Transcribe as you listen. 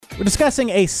We're discussing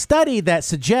a study that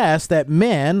suggests that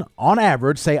men, on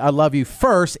average, say I love you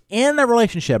first in a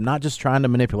relationship, not just trying to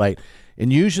manipulate.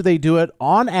 And usually they do it,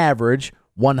 on average,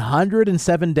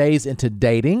 107 days into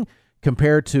dating,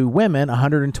 compared to women,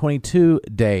 122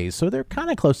 days. So they're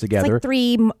kind of close together. It's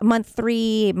like month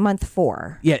 3, month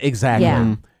 4. Yeah, exactly.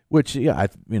 Yeah. Which,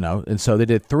 and so they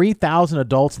did 3,000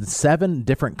 adults in 7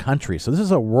 different countries. So this is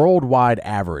a worldwide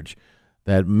average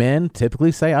that men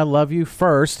typically say I love you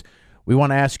first. We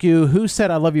want to ask you, who said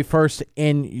I love you first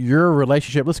in your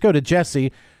relationship? Let's go to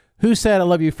Jesse. Who said I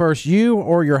love you first, you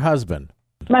or your husband?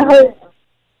 My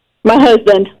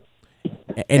husband.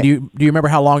 And do you remember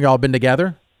how long y'all been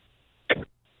together?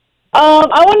 I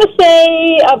want to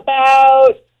say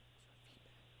about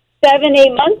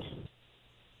 7-8 months.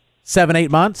 7-8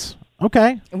 months?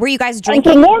 Okay. Were you guys Until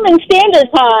drinking? Mormon Standard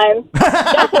Time.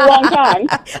 That's a long time.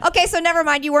 Okay, so never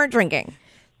mind. You weren't drinking.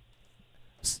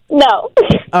 No.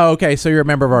 Oh, okay. So you're a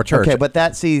member of our church. Okay, but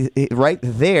right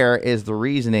there is the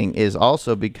reasoning is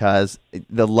also because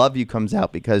the love you comes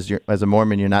out because as a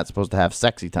Mormon, you're not supposed to have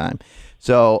sexy time.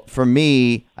 So for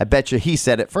me, I bet you he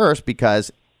said it first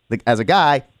because as a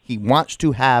guy, he wants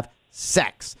to have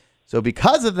sex. So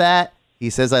because of that, he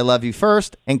says, I love you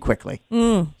first and quickly.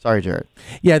 Sorry, Jared.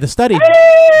 Yeah, the study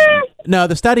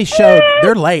showed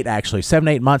they're late, actually,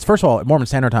 7-8 months. First of all, at Mormon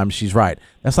Standard Time, she's right.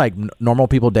 That's like normal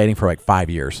people dating for like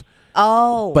 5 years.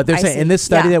 Oh, But they're saying in this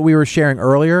study that we were sharing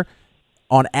earlier,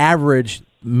 on average,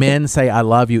 men say I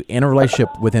love you in a relationship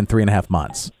within 3.5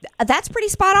 months. That's pretty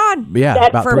spot on. Yeah,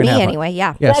 about for 3.5 me months. anyway.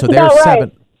 Yeah. Yeah, so That's they're about right.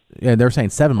 7. Yeah, they're saying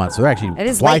 7 months. So they're actually It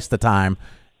is twice late. the time.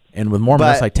 And with Mormon,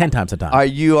 that's like 10 times the time. Are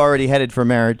you already headed for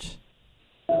marriage?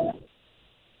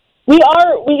 We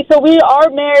are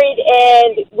married,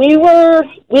 and we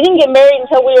didn't get married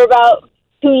until we were about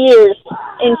 2 years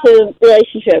into the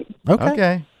relationship.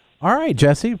 Okay. All right,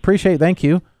 Jesse. Appreciate it. Thank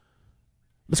you.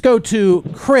 Let's go to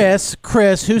Chris.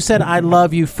 Chris, who said I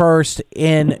love you first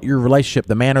in your relationship,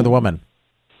 the man or the woman?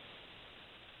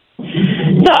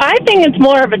 So I think it's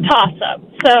more of a toss-up.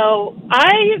 So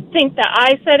I think that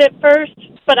I said it first,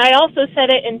 but I also said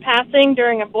it in passing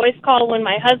during a voice call when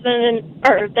my husband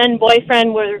or then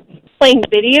boyfriend were playing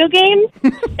video games,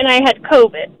 and I had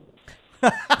COVID.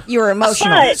 You were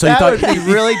emotional. But So you that thought would be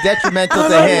really detrimental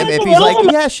to him if he's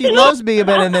like, yeah, she loves me,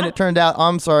 but and then it turned out,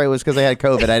 I'm sorry, it was because I had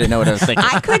COVID. I didn't know what I was thinking.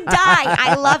 I could die.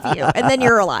 I love you. And then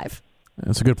you're alive.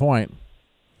 That's a good point.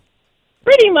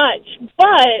 pretty much.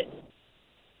 But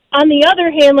on the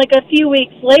other hand, like a few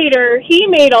weeks later, he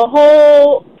made a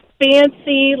whole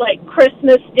fancy, like,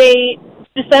 Christmas date,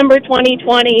 December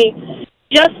 2020,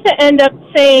 just to end up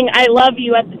saying "I love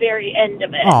you" at the very end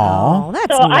of it. Aww.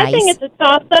 That's So nice. I think it's a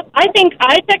toss-up. I think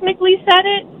I technically said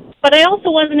it, but I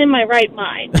also wasn't in my right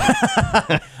mind.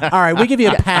 All right, we give you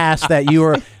a pass that you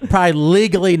were probably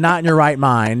legally not in your right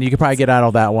mind. You could probably get out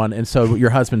of that one. And so your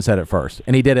husband said it first,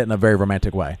 and he did it in a very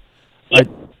romantic way. Yep.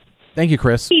 Thank you,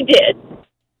 Chris. He did.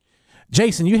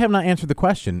 Jason, you have not answered the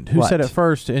question. Who What? said it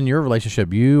first in your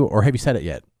relationship, you, or have you said it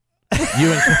yet?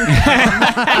 You and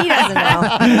He doesn't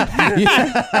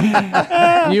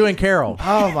know. you and Carol.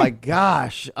 Oh my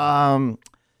gosh. I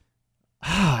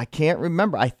can't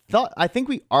remember. I think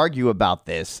we argue about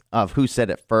this of who said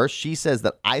it first. She says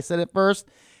that I said it first.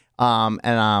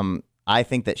 And I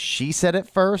think that she said it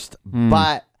first.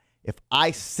 But if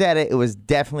I said it, it was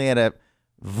definitely at a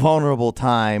vulnerable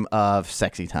time of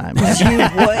sexy time. You would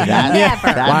never.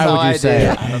 That's Why how would you I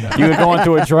say do it? You were going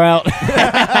through a drought.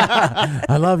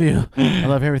 I love you. I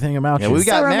love everything about Yeah, you. we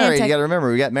got married. romantic. You got to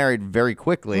remember, we got married very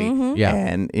quickly. Yeah.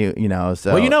 And, you know,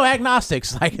 so. Well, you know,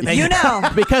 agnostics, like they, You know.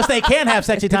 because they can have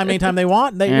sexy time anytime they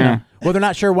want. They, you know, well, they're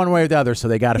not sure one way or the other, so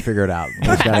they got to figure it out.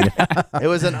 It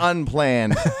was an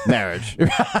unplanned marriage. It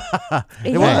Yeah,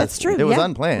 was. that's true. It was yeah.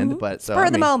 unplanned, but so Spur I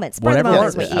of the mean, moment. Spur of the whatever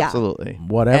moment. works. Is what- yeah. Absolutely.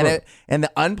 Whatever. And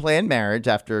the unplanned marriage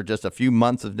after just a few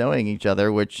months of knowing each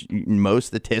other, which most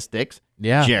statistics,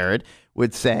 Yeah. Jared,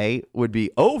 would say would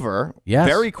be over Yes.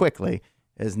 very quickly,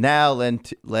 has now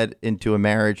led into a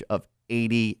marriage of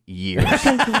 80 years.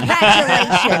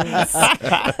 Congratulations.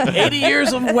 80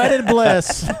 years of wedded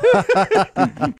bliss.